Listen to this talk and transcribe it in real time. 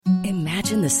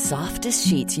Imagine the softest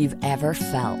sheets you've ever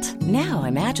felt. Now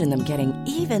imagine them getting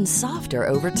even softer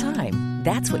over time.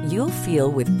 That's what you'll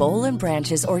feel with Boll and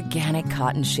Branch's organic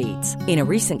cotton sheets. In a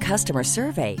recent customer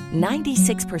survey,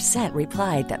 96%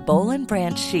 replied that Boll and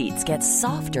Branch sheets get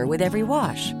softer with every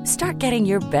wash. Start getting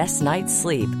your best night's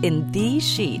sleep in these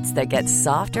sheets that get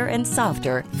softer and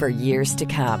softer for years to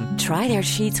come. Try their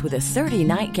sheets with a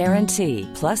 30-night guarantee.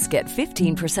 Plus, get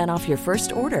 15% off your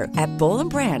first order at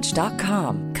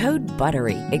bollandbranch.com. Code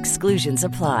BUTTERY. Exclusions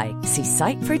apply. See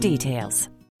site for details.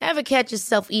 Ever catch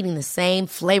yourself eating the same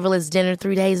flavorless dinner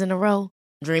 3 days in a row?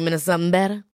 Dreaming of something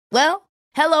better? Well,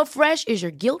 HelloFresh is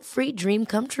your guilt-free dream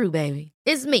come true, baby.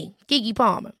 It's me, Keke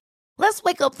Palmer. Let's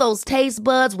wake up those taste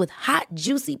buds with hot,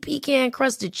 juicy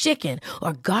pecan-crusted chicken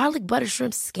or garlic butter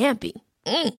shrimp scampi.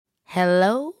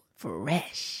 Hello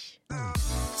Fresh.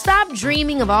 Stop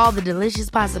dreaming of all the delicious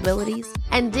possibilities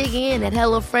and dig in at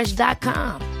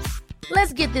HelloFresh.com.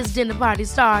 Let's get this dinner party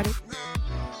started.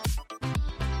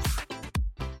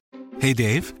 Hey,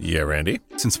 Dave. Yeah, Randy.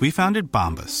 Since we founded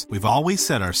Bombas, we've always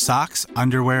said our socks,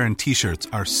 underwear, and T-shirts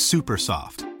are super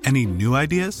soft. Any new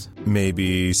ideas?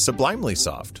 Maybe sublimely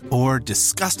soft. Or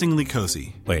disgustingly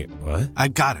cozy. Wait, what? I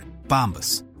got it.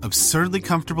 Bombas. Absurdly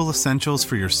comfortable essentials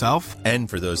for yourself and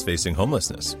for those facing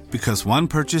homelessness. Because one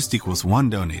purchased equals one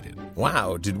donated.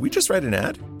 Wow, did we just write an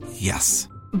ad? Yes.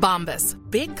 Bombas.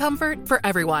 Big comfort for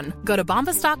everyone. Go to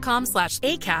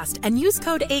bombas.com/ACAST and use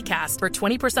code ACAST for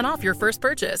 20% off your first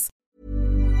purchase.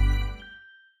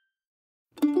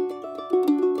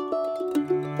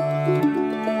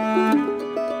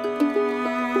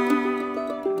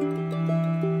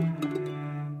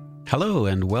 Hello,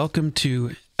 and welcome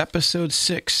to episode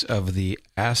 6 of the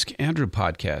Ask Andrew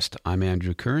podcast. I'm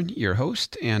Andrew Kern, your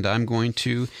host, and I'm going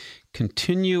to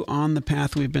continue on the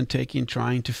path we've been taking,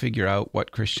 trying to figure out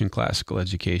what Christian classical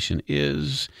education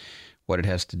is, what it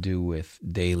has to do with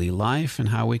daily life, and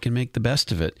how we can make the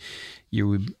best of it. You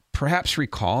would perhaps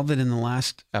recall that in the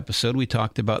last episode we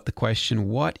talked about the question,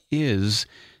 what is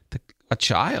a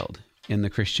child in the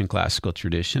Christian classical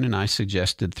tradition? And I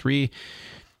suggested 3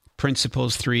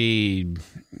 principles, 3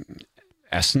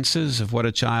 essences of what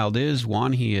a child is.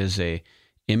 1, he is a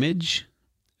image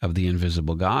of the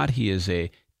invisible God. He is a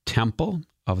temple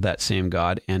of that same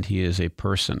God, and he is a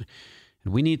person.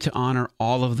 And we need to honor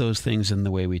all of those things in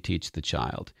the way we teach the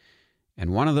child. And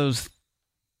one of the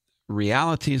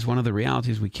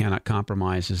realities we cannot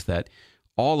compromise is that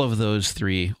all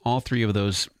 3 of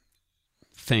those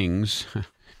things,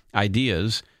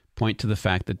 ideas, point to the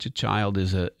fact that the child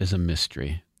is a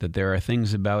mystery, that there are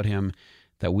things about him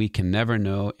that we can never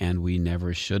know and we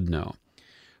never should know.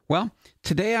 Well,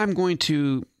 today I'm going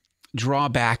to draw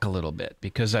back a little bit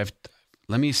because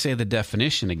let me say the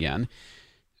definition again.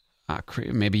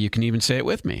 Maybe you can even say it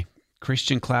with me.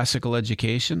 Christian classical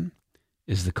education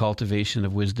is the cultivation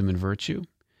of wisdom and virtue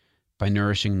by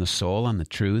nourishing the soul on the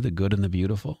true, the good, and the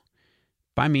beautiful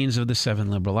by means of the 7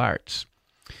 liberal arts.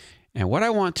 And what I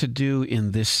want to do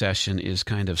in this session is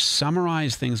kind of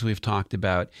summarize things we've talked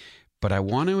about, but I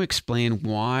want to explain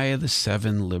why the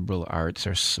 7 liberal arts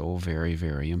are so very,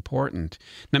 very important.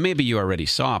 Now, maybe you already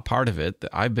saw part of it.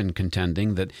 I've been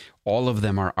contending that all of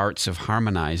them are arts of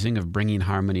harmonizing, of bringing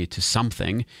harmony to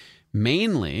something,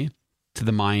 mainly to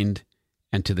the mind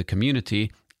and to the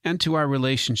community and to our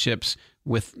relationships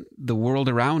with the world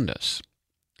around us.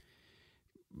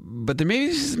 But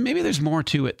maybe there's more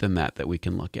to it than that we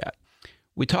can look at.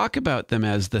 We talk about them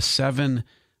as the 7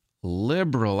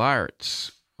 liberal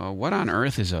arts. Well, what on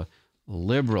earth is a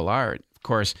liberal art? Of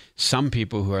course, some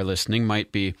people who are listening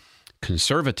might be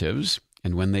conservatives,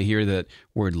 and when they hear that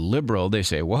word liberal, they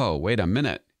say, whoa, wait a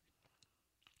minute.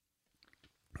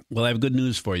 Well, I have good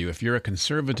news for you. If you're a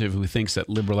conservative who thinks that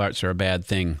liberal arts are a bad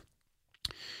thing,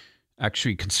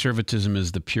 actually, conservatism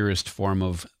is the purest form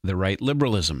of the right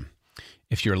liberalism.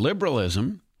 If you're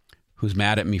liberalism, who's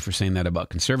mad at me for saying that about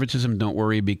conservatism, don't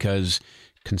worry, because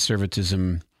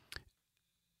conservatism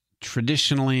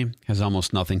traditionally has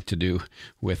almost nothing to do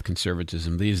with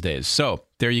conservatism these days. So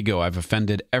there you go. I've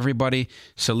offended everybody.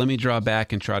 So let me draw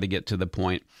back and try to get to the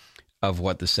point of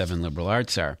what the 7 liberal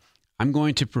arts are. I'm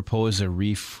going to propose a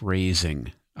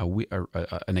rephrasing,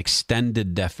 an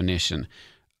extended definition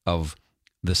of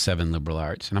the 7 liberal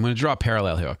arts. And I'm going to draw a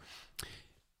parallel here.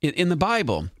 In the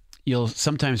Bible, you'll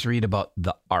sometimes read about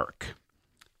the ark.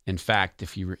 In fact,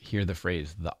 if you hear the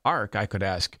phrase the ark, I could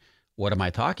ask, what am I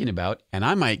talking about? And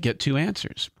I might get 2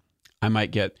 answers. I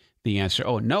might get the answer,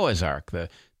 Noah's Ark,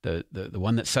 the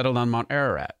one that settled on Mount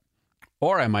Ararat.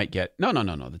 Or I might get, no,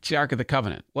 it's the Ark of the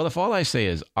Covenant. Well, if all I say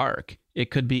is ark, it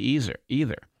could be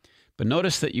either. But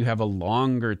notice that you have a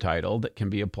longer title that can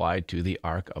be applied to the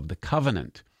Ark of the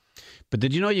Covenant. But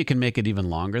did you know you can make it even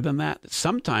longer than that?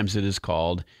 Sometimes it is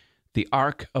called the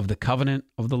Ark of the Covenant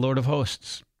of the Lord of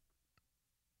Hosts.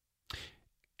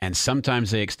 And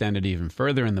sometimes they extend it even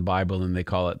further in the Bible, and they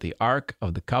call it the Ark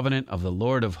of the Covenant of the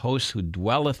Lord of Hosts, who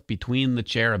dwelleth between the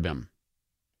cherubim.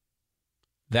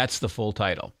 That's the full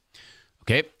title.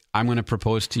 Okay, I'm going to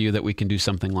propose to you that we can do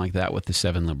something like that with the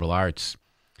 7 liberal arts.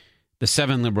 The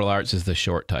 7 liberal arts is the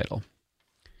short title.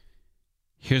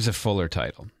 Here's a fuller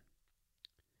title.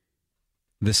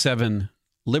 The 7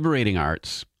 liberating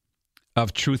arts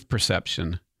of truth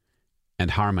perception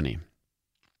and harmony.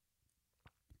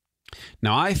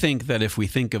 Now, I think that if we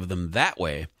think of them that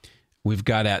way, we've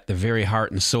got at the very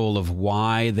heart and soul of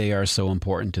why they are so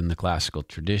important in the classical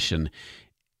tradition.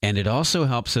 And it also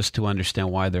helps us to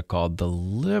understand why they're called the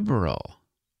liberal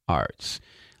arts.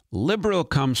 Liberal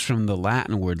comes from the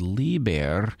Latin word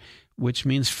liber, which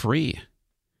means free.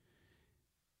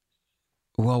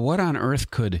 Well, what on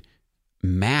earth could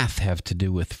math have to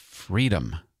do with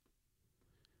freedom?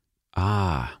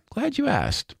 Glad you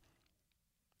asked.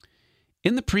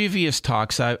 In the previous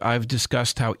talks, I've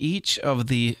discussed how each of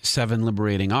the 7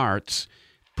 liberating arts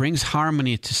brings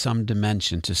harmony to some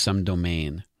dimension, to some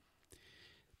domain.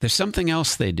 There's something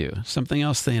else they do, something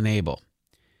else they enable.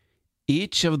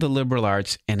 Each of the liberal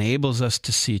arts enables us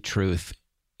to see truth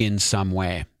in some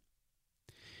way.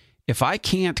 If I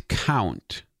can't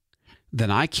count,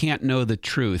 then I can't know the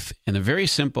truth in a very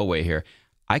simple way here.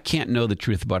 I can't know the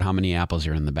truth about how many apples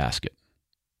are in the basket.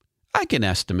 I can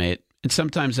estimate, and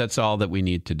sometimes that's all that we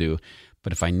need to do.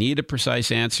 But if I need a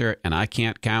precise answer and I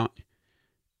can't count,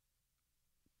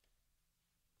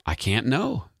 I can't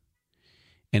know.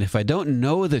 And if I don't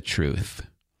know the truth,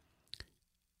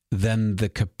 then the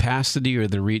capacity or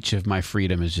the reach of my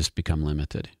freedom has just become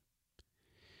limited.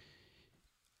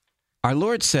 Our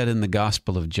Lord said in the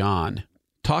Gospel of John,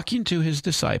 talking to his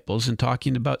disciples and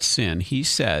talking about sin, he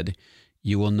said,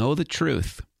 "You will know the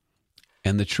truth,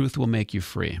 and the truth will make you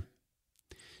free."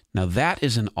 Now that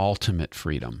is an ultimate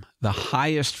freedom, the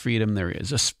highest freedom there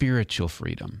is, a spiritual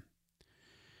freedom.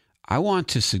 I want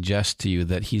to suggest to you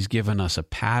that he's given us a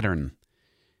pattern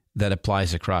that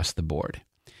applies across the board.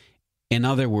 In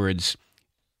other words,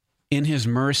 in his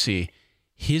mercy,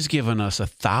 he's given us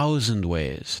 1,000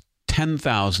 ways,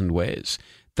 10,000 ways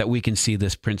that we can see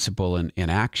this principle in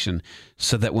action,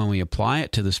 so that when we apply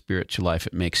it to the spiritual life,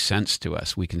 it makes sense to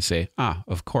us. We can say,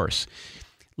 of course.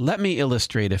 Let me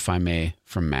illustrate, if I may,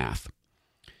 from math.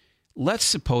 Let's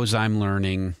suppose I'm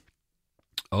learning,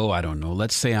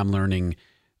 let's say I'm learning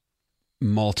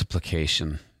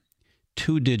multiplication,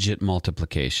 2-digit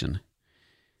multiplication.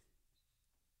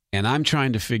 And I'm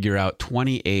trying to figure out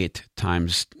 28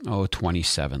 times,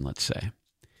 27, let's say.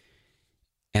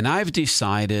 And I've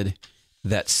decided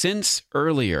that since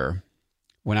earlier,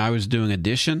 when I was doing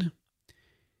addition,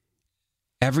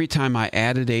 every time I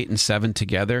added 8 and 7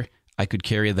 together, I could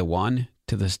carry the 1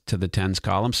 to the tens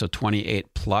column. So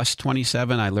 28 plus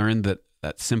 27, I learned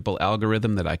that simple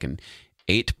algorithm that I can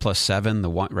 8 plus 7,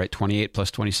 28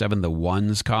 plus 27, the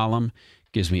ones column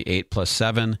gives me 8 plus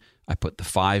 7. I put the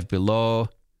 5 below,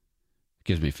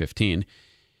 gives me 15.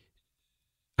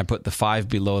 I put the 5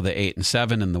 below the 8 and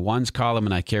 7 in the ones column,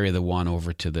 and I carry the 1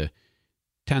 over to the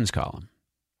tens column.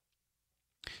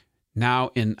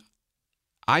 Now,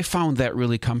 I found that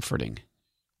really comforting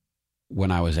when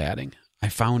I was adding. I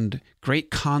found great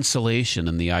consolation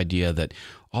in the idea that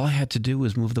all I had to do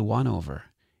was move the 1 over,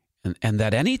 and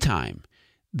that any time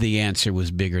the answer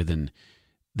was bigger than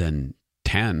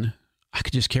 10, I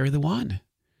could just carry the 1.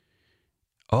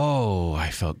 Oh,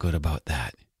 I felt good about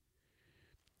that.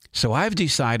 So I've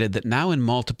decided that now in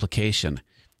multiplication,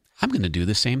 I'm going to do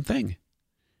the same thing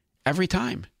every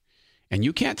time. And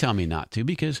you can't tell me not to,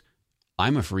 because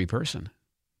I'm a free person.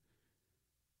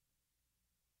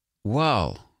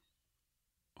 Well,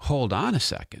 hold on a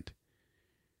second.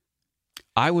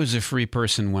 I was a free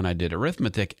person when I did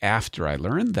arithmetic after I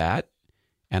learned that,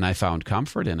 and I found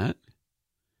comfort in it.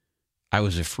 I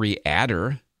was a free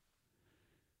adder.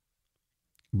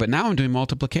 But now I'm doing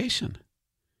multiplication.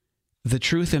 The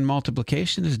truth in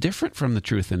multiplication is different from the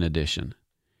truth in addition.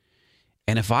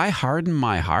 And if I harden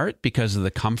my heart because of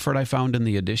the comfort I found in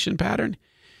the addition pattern,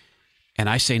 and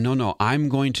I say, no, I'm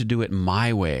going to do it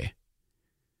my way,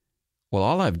 well,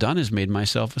 all I've done is made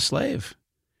myself a slave,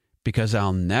 because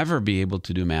I'll never be able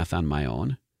to do math on my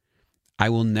own. I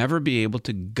will never be able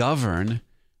to govern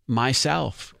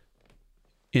myself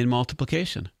in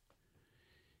multiplication.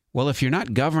 Well, if you're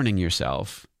not governing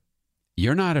yourself,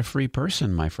 you're not a free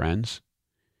person, my friends.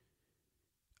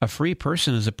 A free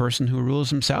person is a person who rules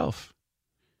himself.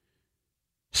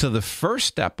 So the first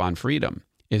step on freedom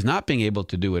is not being able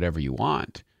to do whatever you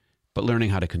want. but learning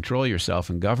how to control yourself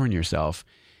and govern yourself.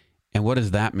 And what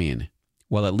does that mean?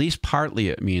 Well, at least partly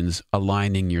it means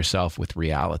aligning yourself with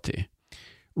reality.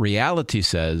 Reality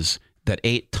says that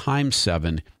 8 times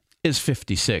 7 is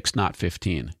 56, not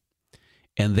 15.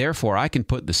 And therefore, I can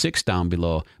put the 6 down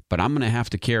below, but I'm going to have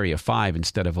to carry a 5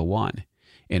 instead of a 1.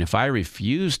 And if I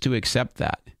refuse to accept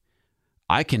that,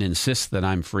 I can insist that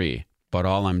I'm free, but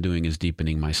all I'm doing is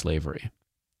deepening my slavery.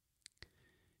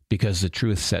 Because the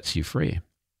truth sets you free.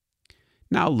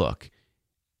 Now look,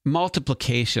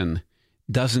 multiplication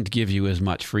doesn't give you as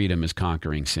much freedom as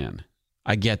conquering sin.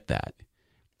 I get that.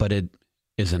 But it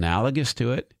is analogous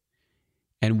to it.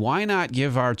 And why not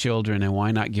give our children and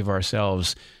why not give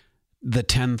ourselves the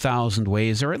 10,000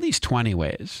 ways, or at least 20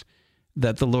 ways,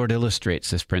 that the Lord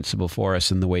illustrates this principle for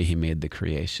us in the way he made the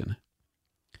creation?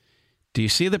 Do you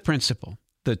see the principle?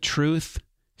 The truth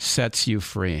sets you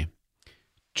free.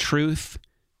 Truth,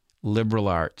 liberal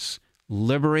arts,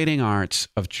 liberating arts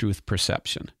of truth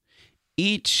perception.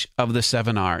 Each of the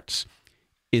 7 arts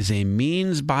is a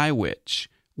means by which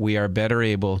we are better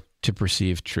able to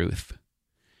perceive truth.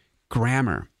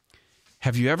 Grammar.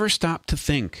 Have you ever stopped to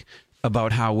think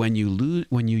about how when you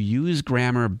use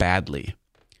grammar badly,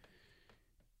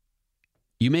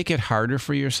 you make it harder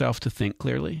for yourself to think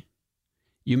clearly?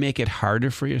 You make it harder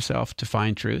for yourself to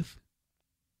find truth?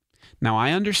 Now,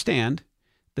 I understand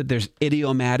that there's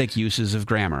idiomatic uses of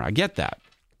grammar. I get that.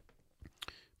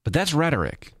 But that's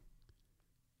rhetoric.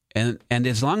 And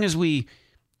as long as we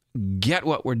get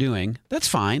what we're doing, that's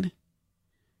fine.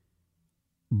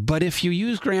 But if you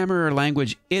use grammar or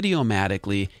language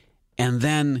idiomatically and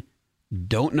then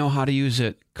don't know how to use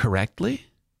it correctly,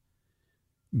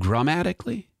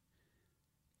 grammatically,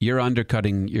 you're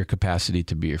undercutting your capacity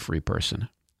to be a free person.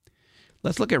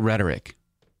 Let's look at rhetoric.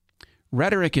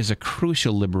 Rhetoric is a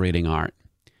crucial liberating art.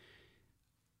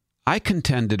 I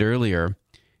contended earlier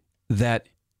that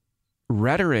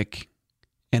rhetoric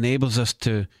enables us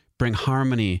to bring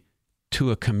harmony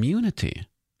to a community.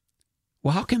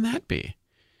 Well, how can that be?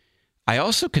 I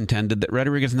also contended that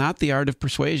rhetoric is not the art of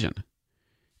persuasion,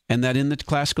 and that in the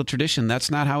classical tradition, that's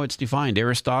not how it's defined.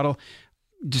 Aristotle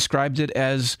described it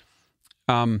as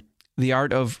the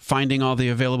art of finding all the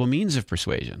available means of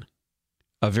persuasion,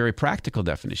 a very practical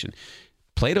definition.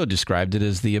 Plato described it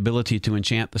as the ability to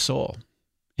enchant the soul.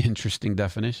 Interesting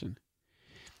definition.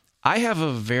 I have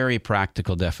a very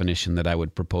practical definition that I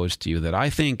would propose to you that I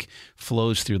think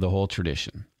flows through the whole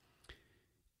tradition.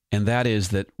 And that is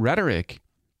that rhetoric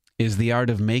is the art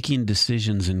of making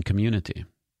decisions in community.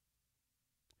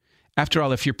 After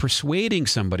all, if you're persuading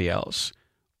somebody else,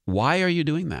 why are you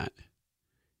doing that?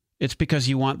 It's because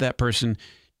you want that person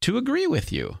to agree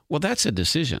with you. Well, that's a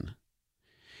decision.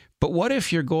 But what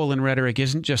if your goal in rhetoric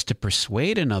isn't just to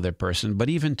persuade another person, but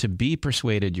even to be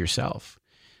persuaded yourself?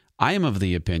 I am of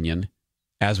the opinion,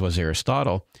 as was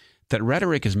Aristotle, that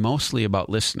rhetoric is mostly about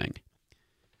listening.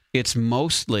 It's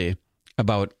mostly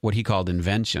about what he called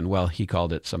invention. Well, he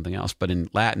called it something else, but in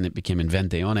Latin it became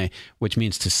inventione, which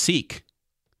means to seek.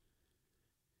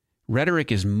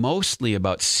 Rhetoric is mostly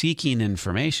about seeking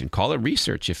information. Call it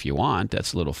research if you want.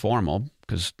 That's a little formal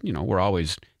because, we're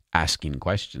always asking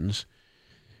questions.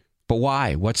 But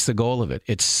why? What's the goal of it?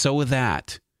 It's so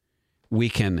that we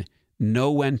can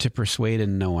know when to persuade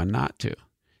and know when not to,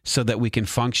 so that we can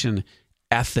function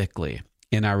ethically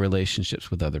in our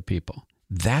relationships with other people.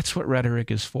 That's what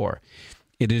rhetoric is for.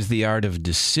 It is the art of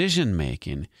decision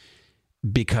making,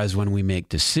 because when we make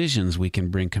decisions, we can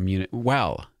bring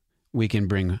we can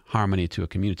bring harmony to a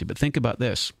community. But think about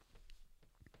this.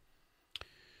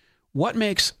 What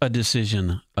makes a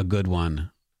decision a good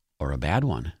one or a bad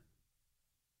one?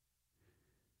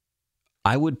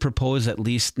 I would propose at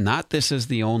least not this as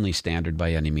the only standard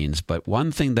by any means, but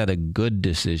one thing that a good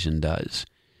decision does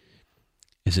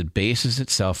is it bases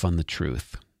itself on the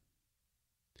truth.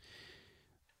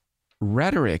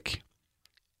 Rhetoric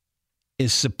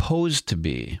is supposed to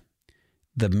be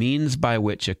the means by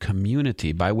which a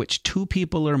community, by which 2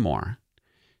 people or more,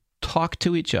 talk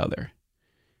to each other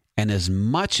and as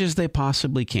much as they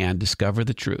possibly can discover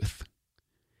the truth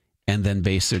and then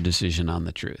base their decision on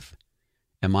the truth.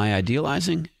 Am I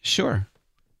idealizing? Sure.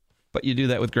 But you do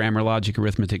that with grammar, logic,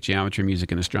 arithmetic, geometry,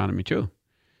 music, and astronomy too.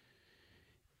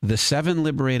 The 7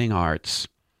 liberating arts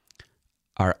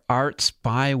are arts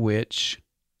by which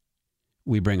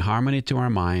we bring harmony to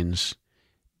our minds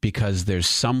because there's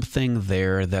something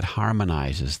there that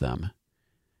harmonizes them.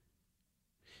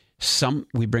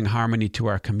 We bring harmony to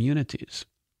our communities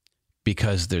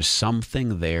because there's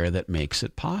something there that makes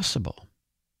it possible.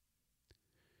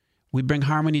 We bring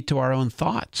harmony to our own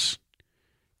thoughts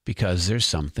because there's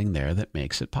something there that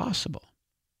makes it possible.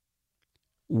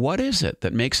 What is it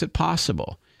that makes it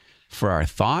possible for our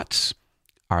thoughts,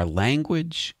 our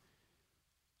language,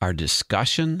 our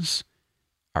discussions,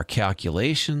 our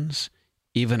calculations,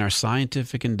 even our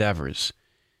scientific endeavors,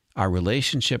 our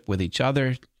relationship with each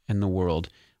other and the world?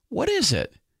 What is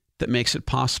it that makes it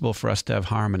possible for us to have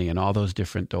harmony in all those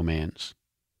different domains?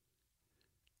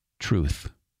 Truth.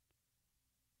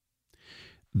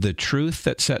 The truth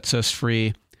that sets us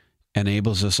free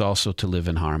enables us also to live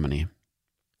in harmony.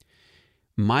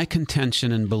 My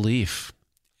contention and belief,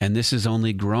 and this has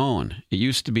only grown, it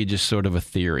used to be just sort of a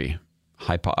theory,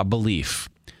 a belief,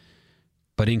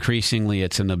 but increasingly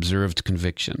it's an observed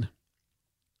conviction.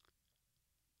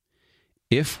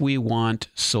 If we want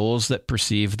souls that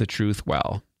perceive the truth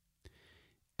well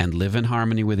and live in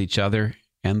harmony with each other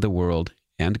and the world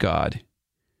and God,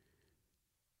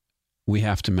 we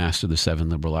have to master the 7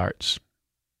 liberal arts.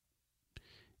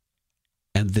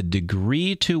 And the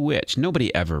degree to which,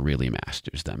 nobody ever really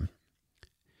masters them.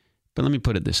 But let me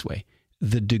put it this way.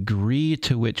 The degree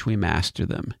to which we master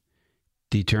them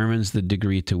determines the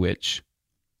degree to which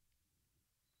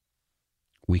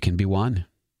we can be one.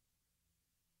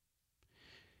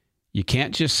 You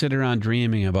can't just sit around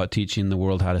dreaming about teaching the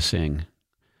world how to sing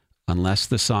unless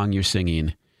the song you're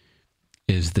singing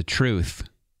is the truth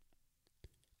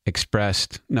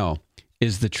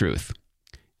is the truth.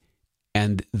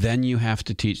 And then you have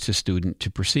to teach the student to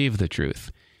perceive the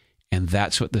truth. And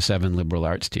that's what the 7 liberal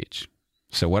arts teach.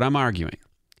 So what I'm arguing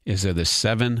is they're the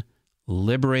 7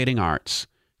 liberating arts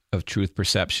of truth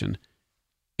perception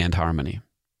and harmony.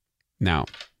 Now,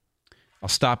 I'll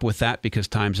stop with that because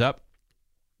time's up.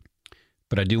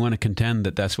 But I do want to contend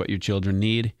that that's what your children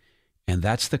need. And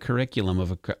that's the curriculum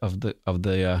of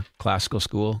the classical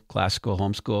school, classical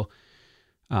homeschool.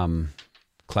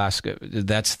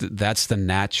 That's the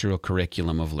natural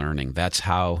curriculum of learning. That's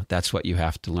what you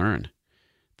have to learn.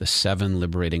 The 7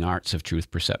 liberating arts of truth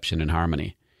perception and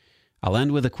harmony. I'll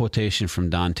end with a quotation from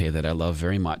Dante that I love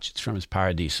very much. It's from his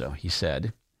Paradiso. He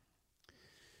said,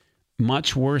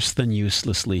 "Much worse than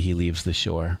uselessly he leaves the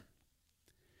shore,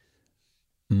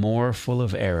 more full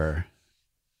of error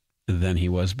than he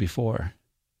was before,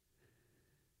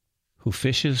 who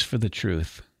fishes for the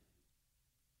truth,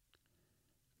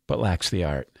 but lacks the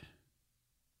art."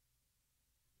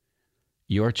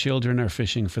 Your children are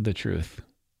fishing for the truth.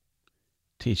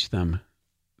 Teach them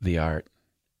the art.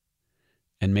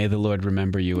 And may the Lord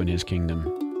remember you in his kingdom.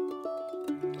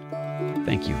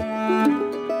 Thank you.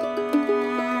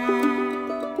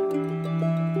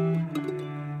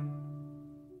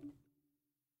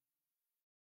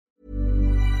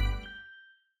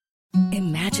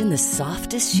 Imagine the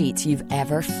softest sheets you've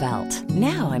ever felt.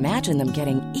 Now imagine them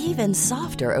getting even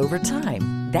softer over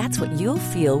time. That's what you'll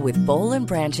feel with Boll &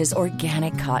 Branch's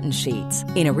organic cotton sheets.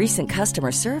 In a recent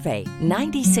customer survey,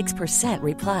 96%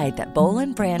 replied that Boll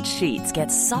 & Branch sheets get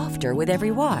softer with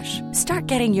every wash. Start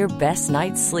getting your best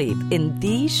night's sleep in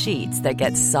these sheets that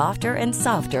get softer and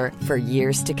softer for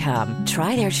years to come.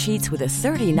 Try their sheets with a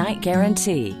 30-night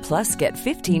guarantee. Plus, get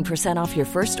 15% off your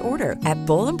first order at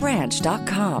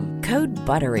bollandbranch.com. Code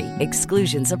BUTTERY.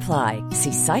 Exclusions apply.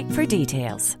 See site for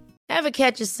details. Ever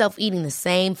catch yourself eating the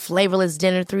same flavorless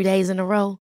dinner 3 days in a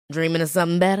row? Dreaming of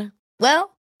something better?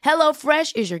 Well,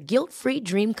 HelloFresh is your guilt-free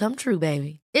dream come true,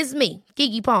 baby. It's me,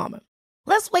 Keke Palmer.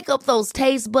 Let's wake up those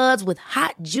taste buds with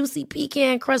hot, juicy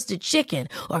pecan-crusted chicken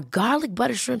or garlic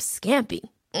butter shrimp scampi.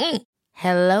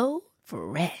 Hello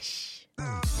Fresh.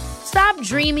 Stop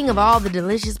dreaming of all the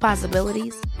delicious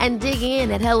possibilities and dig in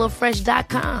at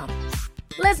HelloFresh.com.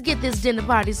 Let's get this dinner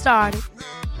party started.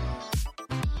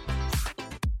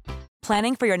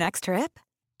 Planning for your next trip?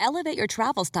 Elevate your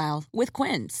travel style with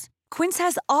Quince. Quince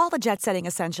has all the jet-setting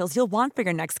essentials you'll want for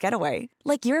your next getaway,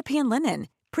 like European linen,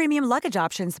 premium luggage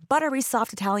options, buttery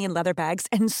soft Italian leather bags,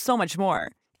 and so much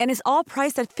more. And is all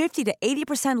priced at 50 to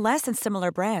 80% less than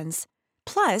similar brands.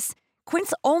 Plus,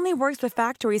 Quince only works with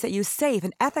factories that use safe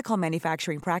and ethical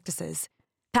manufacturing practices.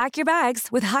 Pack your bags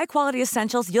with high-quality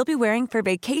essentials you'll be wearing for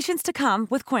vacations to come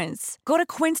with Quince. Go to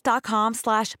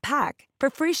quince.com/pack for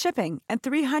free shipping and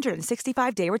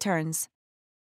 365-day returns.